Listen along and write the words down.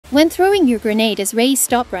When throwing your grenade as Raze,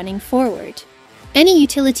 stop running forward. Any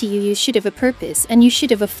utility you use should have a purpose, and you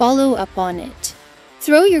should have a follow-up on it.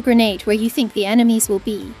 Throw your grenade where you think the enemies will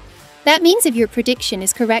be. That means if your prediction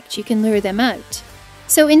is correct, you can lure them out.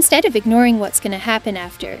 So instead of ignoring what's gonna happen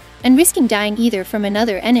after, and risking dying either from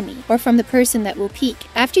another enemy or from the person that will peek,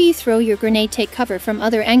 after you throw your grenade, take cover from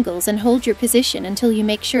other angles and hold your position until you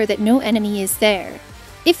make sure that no enemy is there.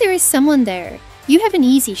 If there is someone there, you have an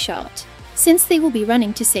easy shot, since they will be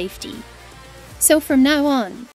running to safety. So from now on,